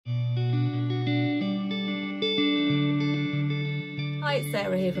Hi, it's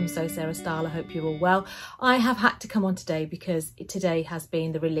Sarah here from So Sarah Style. I hope you're all well. I have had to come on today because today has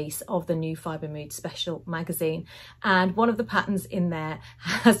been the release of the new Fibremood Special magazine, and one of the patterns in there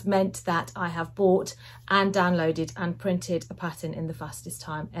has meant that I have bought and downloaded and printed a pattern in the fastest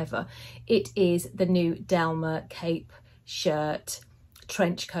time ever. It is the new Delma Cape shirt,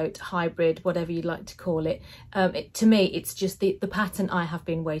 trench coat, hybrid, whatever you'd like to call it. To me, it's just the pattern I have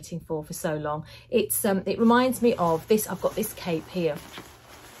been waiting for so long. It reminds me of this. I've got this cape here,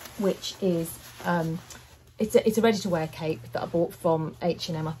 which is it's a ready-to-wear cape that I bought from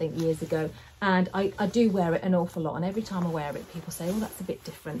H&M, I think, years ago, and I do wear it an awful lot, and every time I wear it people say, oh, that's a bit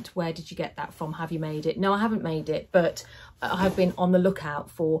different, where did you get that from, have you made it? No, I haven't made it, but I have been on the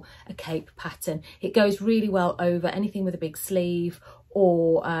lookout for a cape pattern. It goes really well over anything with a big sleeve,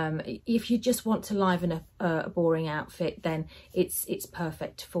 or if you just want to liven up a boring outfit, then it's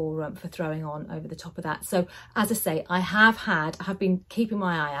perfect for throwing on over the top of that. So as I say, I have been keeping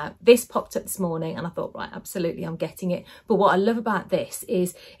my eye out. This popped up this morning and I thought, right, absolutely, I'm getting it. But what I love about this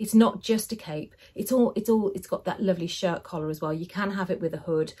is it's not just a cape. It's got that lovely shirt collar as well. You can have it with a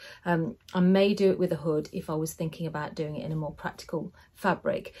hood. I may do it with a hood if I was thinking about doing it in a more practical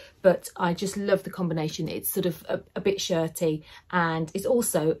fabric, but I just love the combination. It's sort of a bit shirty, and it's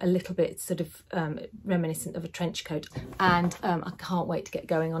also a little bit sort of reminiscent of a trench coat, and I can't wait to get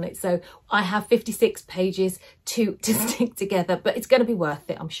going on it. So I have 56 pages to stick together, but it's going to be worth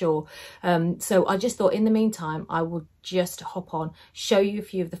it, I'm sure. So I just thought in the meantime I would just hop on, show you a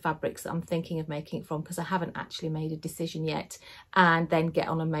few of the fabrics that I'm thinking of making it from, because I haven't actually made a decision yet, and then get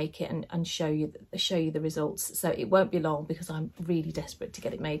on and make it and show you the results. So it won't be long because I'm really desperate to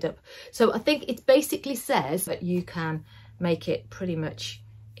get it made up. So I think it basically says that you can make it pretty much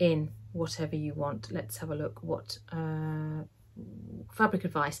in whatever you want. Let's have a look. What fabric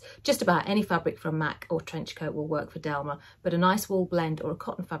advice: just about any fabric from MAC or trench coat will work for Delma, but a nice wool blend or a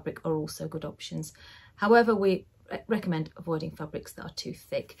cotton fabric are also good options. However, we recommend avoiding fabrics that are too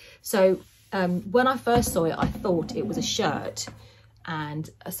thick. So when I first saw it, I thought it was a shirt, and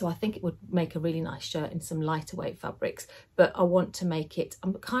so I think it would make a really nice shirt in some lighter weight fabrics, but I want to make it,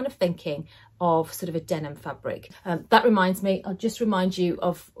 I'm kind of thinking of sort of a denim fabric. That reminds me, I'll just remind you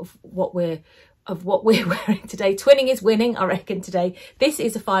of what we're wearing today. Twinning is winning, I reckon, today. This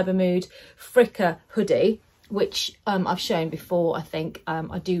is a Fibremood Fricker hoodie, which I've shown before, I think.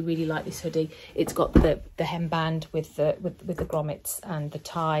 I do really like this hoodie. It's got the hemband with the grommets and the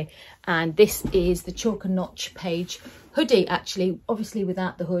tie, and this is the chalk and notch page hoodie, actually, obviously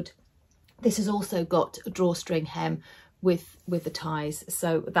without the hood. This has also got a drawstring hem with the ties,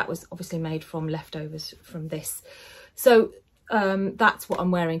 so that was obviously made from leftovers from this. So that's what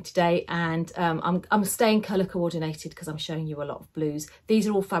I'm wearing today, and I'm staying colour coordinated because I'm showing you a lot of blues. These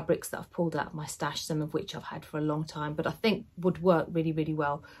are all fabrics that I've pulled out of my stash, some of which I've had for a long time, but I think would work really, really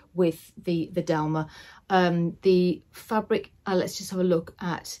well with the Delma. The fabric, let's just have a look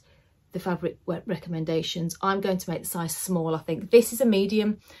at the fabric recommendations. I'm going to make the size small, I think. This is a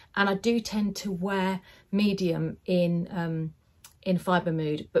medium, and I do tend to wear medium in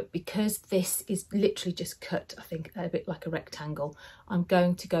Fibremood, but because this is literally just cut, I think, a bit like a rectangle, I'm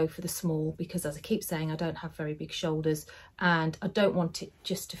going to go for the small, because as I keep saying, I don't have very big shoulders and I don't want it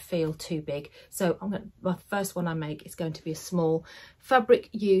just to feel too big. So my first one I make is going to be a small. Fabric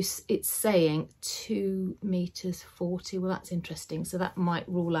use, it's saying 2 meters 40. Well, that's interesting. So that might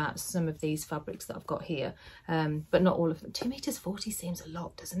rule out some of these fabrics that I've got here, but not all of them. 2 meters 40 seems a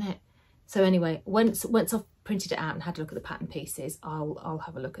lot, doesn't it? So anyway, once I've printed it out and had a look at the pattern pieces, I'll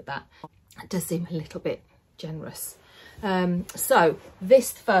have a look at that. It does seem a little bit generous. So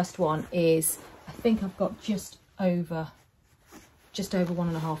this first one is, I think I've got just over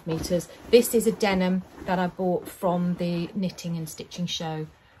 1.5 meters. This is a denim that I bought from the knitting and stitching show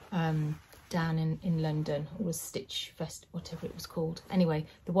down in London. It was Stitch Fest, whatever it was called. Anyway,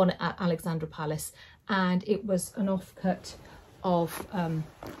 the one at Alexandra Palace, and it was an offcut of a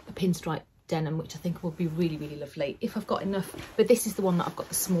pinstripe denim, which I think will be really, really lovely if I've got enough. But this is the one that I've got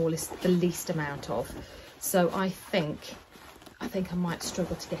the least amount of. So I think I might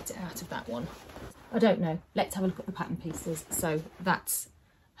struggle to get it out of that one. I don't know. Let's have a look at the pattern pieces. So that's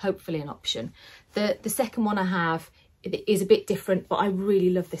hopefully an option. The second one I have, it is a bit different, but I really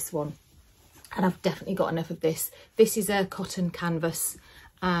love this one, and I've definitely got enough of this. This is a cotton canvas,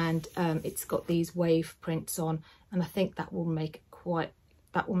 and it's got these wave prints on, and I think that will make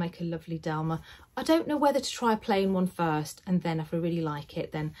a lovely Delma. I don't know whether to try a plain one first, and then if I really like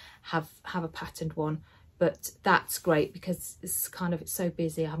it, then have a patterned one. But that's great because it's so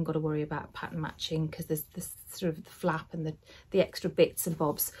busy. I haven't got to worry about pattern matching, because there's this sort of the flap and the extra bits and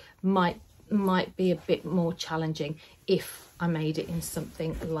bobs might might be a bit more challenging if I made it in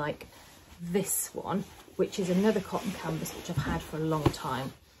something like this one, which is another cotton canvas which I've had for a long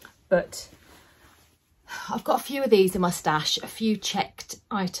time. But I've got a few of these in my stash, a few checked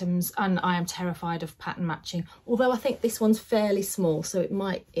items, and I am terrified of pattern matching. Although I think this one's fairly small, so it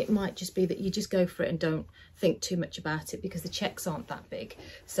might just be that you just go for it and don't think too much about it because the checks aren't that big.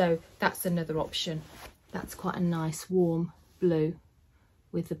 So that's another option. That's quite a nice warm blue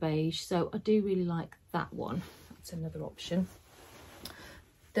with the beige. So I do really like that one. That's another option.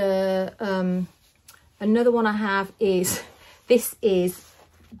 The another one I have is, this is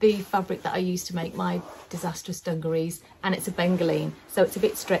the fabric that I used to make my disastrous dungarees, and it's a bengaline, so it's a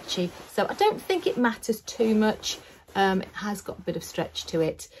bit stretchy, so I don't think it matters too much. It has got a bit of stretch to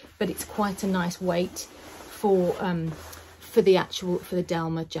it, but it's quite a nice weight for the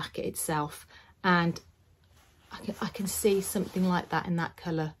Delma jacket itself, and I can see something like that in that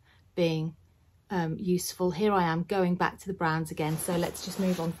colour being useful. Here I am going back to the browns again, so let's just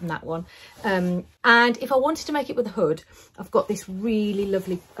move on from that one. And if I wanted to make it with a hood, I've got this really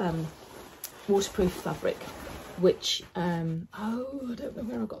lovely waterproof fabric, which oh, I don't know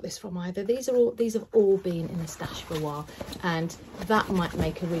where I got this from either. These have all been in the stash for a while, and that might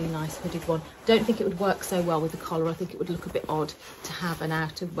make a really nice hooded one. Don't think it would work so well with the collar. I think it would look a bit odd to have an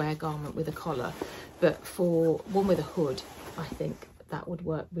out of wear garment with a collar, but for one with a hood, I think that would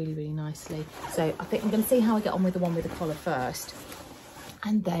work really, really nicely. So I think I'm going to see how I get on with the one with the collar first,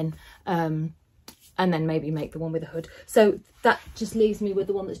 and then maybe make the one with the hood. So that just leaves me with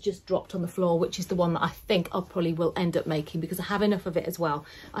the one that's just dropped on the floor, which is the one that I think I probably will end up making because I have enough of it as well.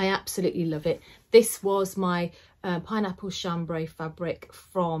 I absolutely love it. This was my pineapple chambray fabric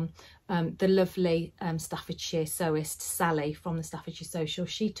from the lovely Staffordshire sewist Sally from the Staffordshire Social.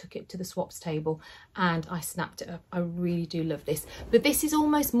 She took it to the swaps table and I snapped it up. I really do love this, but this is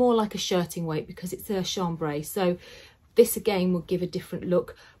almost more like a shirting weight because it's a chambray, so this again would give a different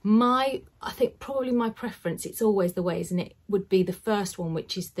look. I think probably my preference, it's always the way, isn't it, would be the first one,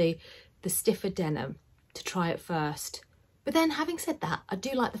 which is the stiffer denim, to try it first. But then having said that, I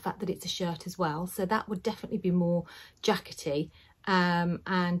do like the fact that it's a shirt as well, so that would definitely be more jackety,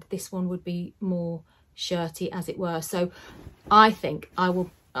 and this one would be more shirty, as it were. So I think I will,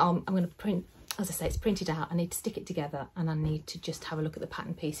 I'm going to print, as I say, it's printed out. I need to stick it together and I need to just have a look at the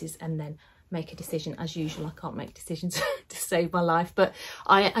pattern pieces and then make a decision. As usual, I can't make decisions to save my life, but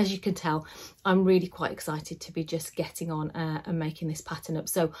as you can tell, I'm really quite excited to be just getting on and making this pattern up.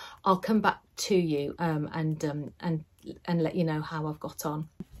 So I'll come back to you and let you know how I've got on.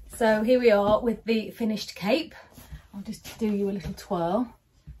 So here we are with the finished cape. I'll just do you a little twirl.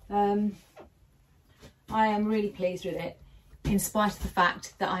 I am really pleased with it, in spite of the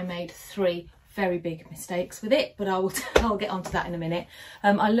fact that I made 3 very big mistakes with it, but I'll get onto that in a minute.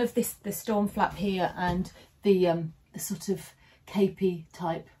 I love the storm flap here and the sort of capey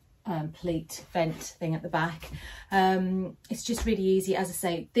type pleat vent thing at the back. It's just really easy. As I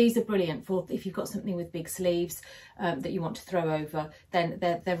say, these are brilliant for if you've got something with big sleeves that you want to throw over, then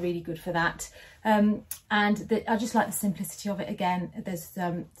they're really good for that. And I just like the simplicity of it. Again, there's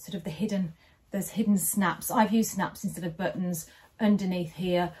sort of there's hidden snaps. I've used snaps instead of buttons underneath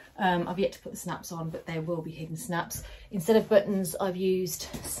here. I've yet to put the snaps on, but there will be hidden snaps. Instead of buttons, I've used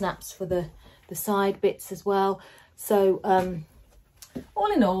snaps for the side bits as well. So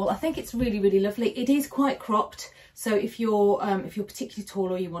all in all, I think it's really, really lovely. It is quite cropped, so if you're particularly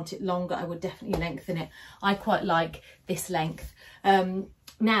tall or you want it longer, I would definitely lengthen it. I quite like this length.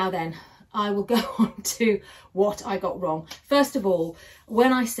 Now then, I will go on to what I got wrong. First of all,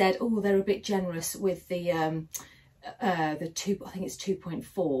 when I said, oh, they're a bit generous with the I think it's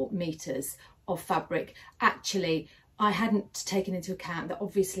 2.4 meters of fabric, actually I hadn't taken into account that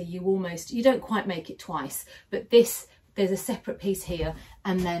obviously you don't quite make it twice, but there's a separate piece here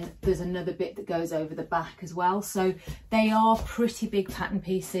and then there's another bit that goes over the back as well, so they are pretty big pattern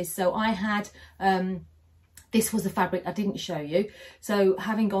pieces. So I had this was the fabric I didn't show you. So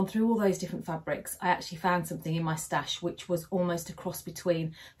having gone through all those different fabrics, I actually found something in my stash which was almost a cross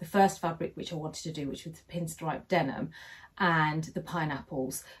between the first fabric which I wanted to do, which was the pinstripe denim, and the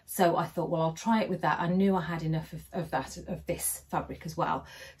pineapples. So I thought, well, I'll try it with that. I knew I had enough of this fabric as well.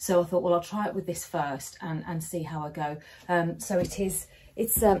 So I thought, well, I'll try it with this first and see how I go. So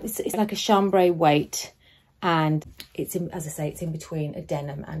it's like a chambray weight, and it's as I say, it's in between a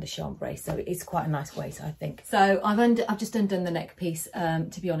denim and a chambray, so it is quite a nice weight, I think. So I've just undone the neck piece,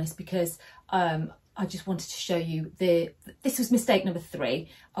 to be honest, because I just wanted to show you this was mistake number 3.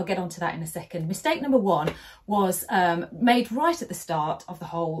 I'll get onto that in a second. Mistake number 1 was made right at the start of the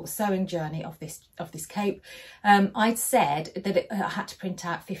whole sewing journey of this cape. I'd said that I had to print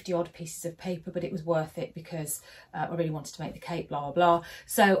out 50 odd pieces of paper, but it was worth it because I really wanted to make the cape, blah, blah, blah.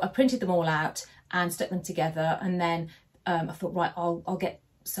 So I printed them all out and stuck them together, and then I thought, right, I'll get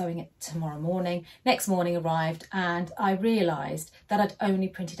sewing it tomorrow morning. Next morning arrived and I realised that I'd only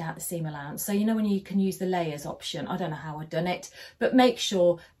printed out the seam allowance. So you know when you can use the layers option, I don't know how I'd done it, but make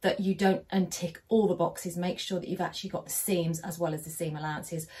sure that you don't untick all the boxes. Make sure that you've actually got the seams as well as the seam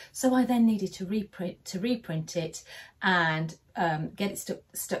allowances. So I then needed to reprint it and get it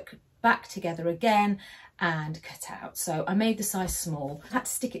stuck back together again and cut out. So I made the size small. I had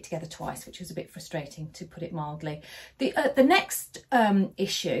to stick it together twice, which was a bit frustrating, to put it mildly. The next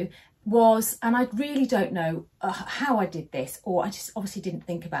issue was, and I really don't know how I did this, or I just obviously didn't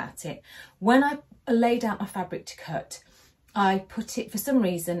think about it. When I laid out my fabric to cut, I put it, for some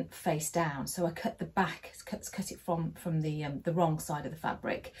reason, face down. So I cut the back, cut it from the wrong side of the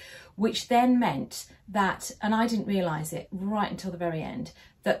fabric, which then meant that, and I didn't realise it right until the very end,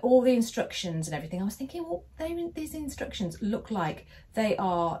 that all the instructions and everything, I was thinking, well, these instructions look like they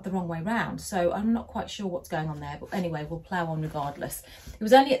are the wrong way round. So I'm not quite sure what's going on there, but anyway, we'll plough on regardless. It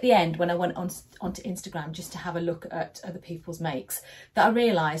was only at the end when I went onto Instagram just to have a look at other people's makes that I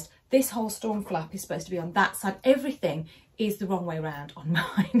realised this whole storm flap is supposed to be on that side. Everything is the wrong way round on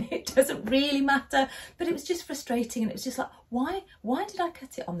mine. It doesn't really matter, but it was just frustrating, and it was just like, why did I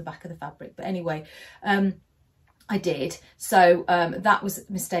cut it on the back of the fabric? But anyway, I did. So that was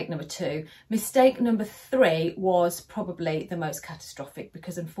mistake number 2. Mistake number 3 was probably the most catastrophic,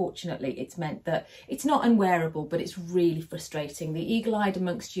 because unfortunately it's meant that it's not unwearable, but it's really frustrating. The eagle-eyed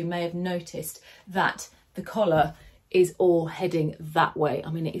amongst you may have noticed that the collar is all heading that way. I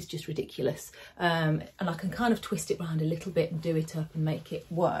mean, it is just ridiculous. And I can kind of twist it around a little bit and do it up and make it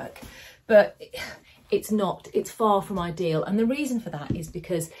work, but it's far from ideal. And the reason for that is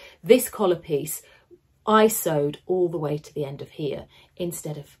because this collar piece, I sewed all the way to the end of here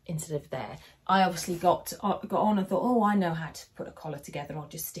instead of there. I obviously got on and thought, oh, I know how to put a collar together, I'll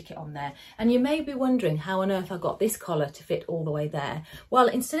just stick it on there. And you may be wondering how on earth I got this collar to fit all the way there. Well,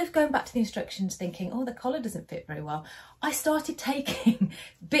 instead of going back to the instructions thinking, oh, the collar doesn't fit very well, I started taking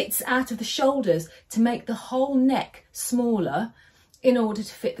bits out of the shoulders to make the whole neck smaller in order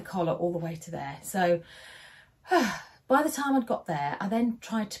to fit the collar all the way to there. So by the time I'd got there, I then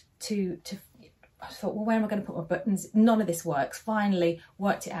tried I thought, well, where am I going to put my buttons? None of this works. Finally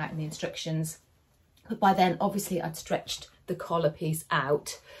worked it out in the instructions. But by then, obviously, I'd stretched the collar piece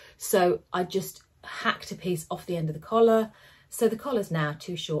out. So I just hacked a piece off the end of the collar. So the collar's now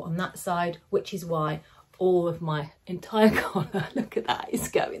too short on that side, which is why all of my entire collar, look at that, is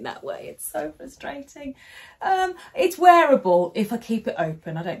going that way. It's so frustrating. It's wearable if I keep it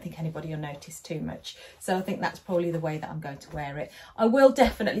open. I don't think anybody will notice too much. So I think that's probably the way that I'm going to wear it. I will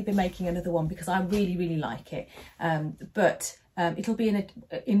definitely be making another one because I really, really like it. But it'll be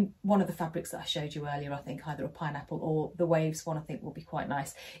in one of the fabrics that I showed you earlier, I think, either a pineapple or the waves one, I think will be quite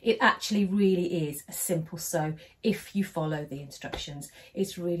nice. It actually really is a simple sew if you follow the instructions.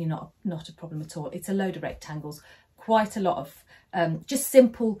 It's really not a problem at all. It's a load of rectangles, quite a lot of just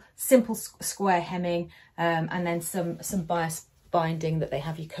simple square hemming, and then some bias binding that they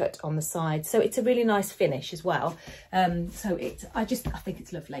have you cut on the side. So it's a really nice finish as well. So I think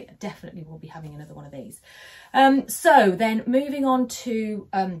it's lovely. I definitely will be having another one of these. So then moving on to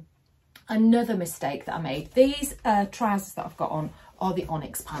another mistake that I made. These trousers that I've got on are the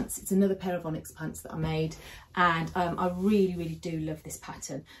Onyx pants. It's another pair of Onyx pants that I made, and I really, really do love this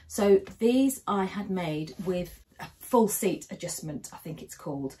pattern. So these I had made with a full seat adjustment, I think it's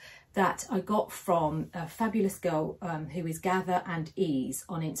called, that I got from a fabulous girl who is Gather and Ease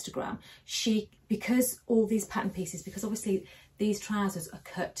on Instagram. Because all these pattern pieces, because obviously these trousers are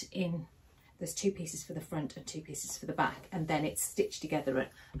cut in, there's 2 pieces for the front and 2 pieces for the back, and then it's stitched together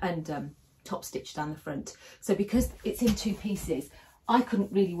and top stitched down the front. So because it's in 2 pieces, I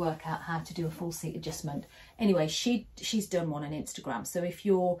couldn't really work out how to do a full seat adjustment. Anyway, she's done one on Instagram. So if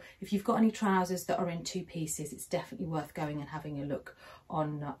you've got any trousers that are in 2 pieces, it's definitely worth going and having a look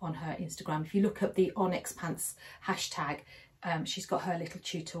on her Instagram. If you look up the Onyx Pants hashtag, she's got her little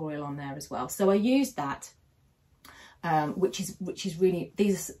tutorial on there as well. So I used that, which is really,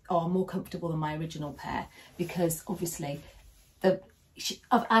 these are more comfortable than my original pair, because obviously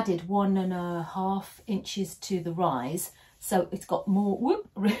I've added 1.5 inches to the rise. so it's got more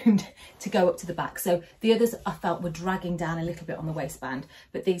room to go up to the back. So the others I felt were dragging down a little bit on the waistband,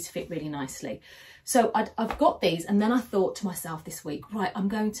 but these fit really nicely. So I've got these, and then I thought to myself this week, right, I'm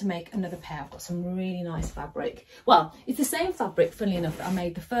going to make another pair. I've got some really nice fabric. Well, it's the same fabric, funnily enough, that I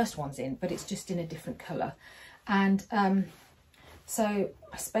made the first ones in, but it's just in a different colour. And so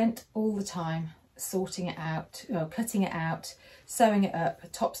I spent all the time sorting it out, cutting it out, sewing it up,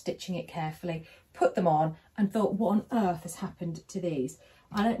 top stitching it carefully, put them on, and thought, what on earth has happened to these?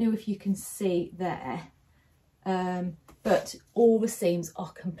 I don't know if you can see there, but all the seams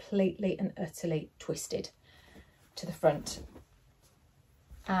are completely and utterly twisted to the front.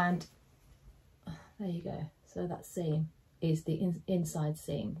 And there you go. So that seam is the inside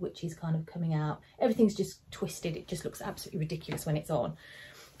seam, which is kind of coming out. Everything's just twisted. It just looks absolutely ridiculous when it's on.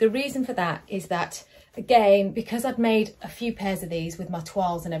 The reason for that is that, again, because I'd made a few pairs of these with my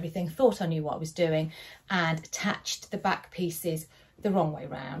toiles and everything, thought I knew what I was doing, and attached the back pieces the wrong way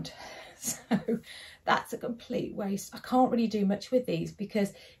round. So that's a complete waste. I can't really do much with these,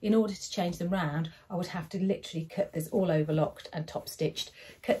 because in order to change them round, I would have to literally cut this all overlocked and top stitched,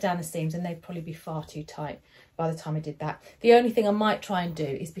 cut down the seams, and they'd probably be far too tight by the time I did that. The only thing I might try and do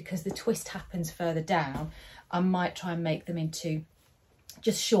is, because the twist happens further down, I might try and make them into,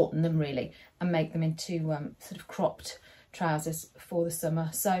 just shorten them really, and make them into sort of cropped trousers for the summer.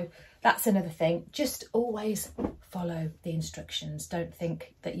 So that's another thing. Just always follow the instructions. Don't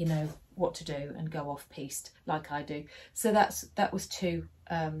think that you know what to do and go off piste like I do. So that was two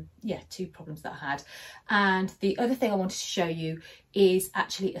problems that I had. And the other thing I wanted to show you is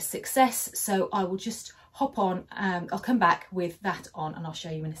actually a success. So I will just hop on, I'll come back with that on, and I'll show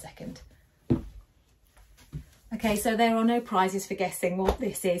you in a second. Okay, so there are no prizes for guessing what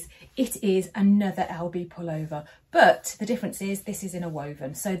this is. It is another LB pullover, but the difference is this is in a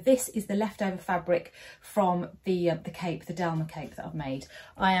woven. So this is the leftover fabric from the cape, the Delma Cape that I've made.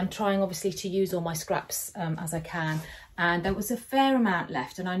 I am trying obviously to use all my scraps as I can, and there was a fair amount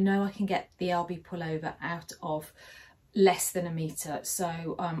left, and I know I can get the LB pullover out of less than a metre.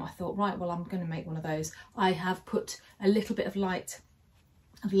 So I thought, right, well, I'm going to make one of those. I have put a little bit of light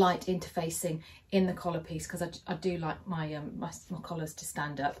interfacing in the collar piece, because I do like my collars to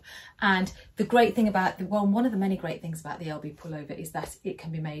stand up. And the great thing about one of the many great things about the LB pullover is that it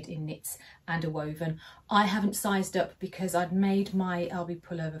can be made in knits and a woven. I haven't sized up because I'd made my LB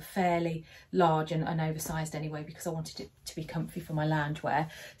pullover fairly large and oversized anyway, because I wanted it to be comfy for my loungewear.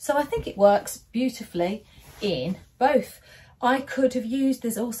 So I think it works beautifully in both. I could have used,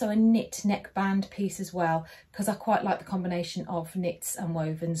 there's also a knit neckband piece as well, because I quite like the combination of knits and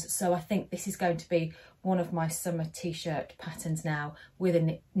wovens. So I think this is going to be one of my summer t-shirt patterns now, with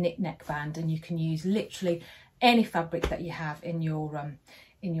a knit neckband, and you can use literally any fabric that you have in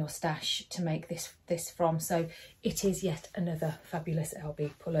your stash to make this from. So it is yet another fabulous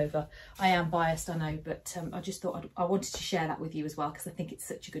LB pullover. I am biased, I know, but I just thought I wanted to share that with you as well, because I think it's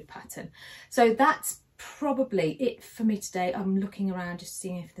such a good pattern. So that's probably it for me today. I'm looking around just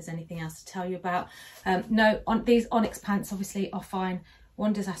seeing if there's anything else to tell you about. No, these Onyx pants obviously are fine.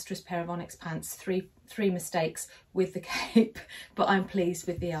 One disastrous pair of Onyx pants, three mistakes with the cape, but I'm pleased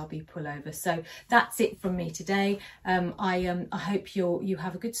with the LB pullover. So that's it from me today. I hope you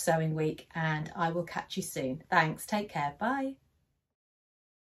have a good sewing week, and I will catch you soon. Thanks, take care, bye.